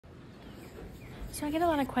So I get a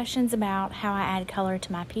lot of questions about how I add color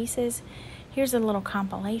to my pieces. Here's a little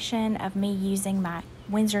compilation of me using my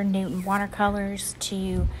Winsor Newton watercolors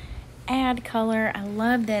to add color. I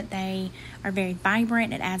love that they are very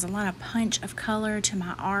vibrant. It adds a lot of punch of color to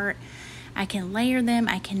my art. I can layer them,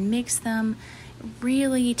 I can mix them. It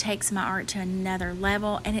really takes my art to another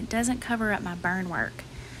level, and it doesn't cover up my burn work.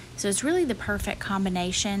 So it's really the perfect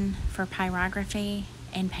combination for pyrography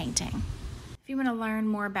and painting. If you want to learn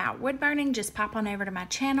more about wood burning, just pop on over to my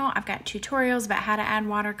channel. I've got tutorials about how to add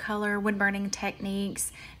watercolor, wood burning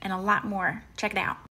techniques, and a lot more. Check it out.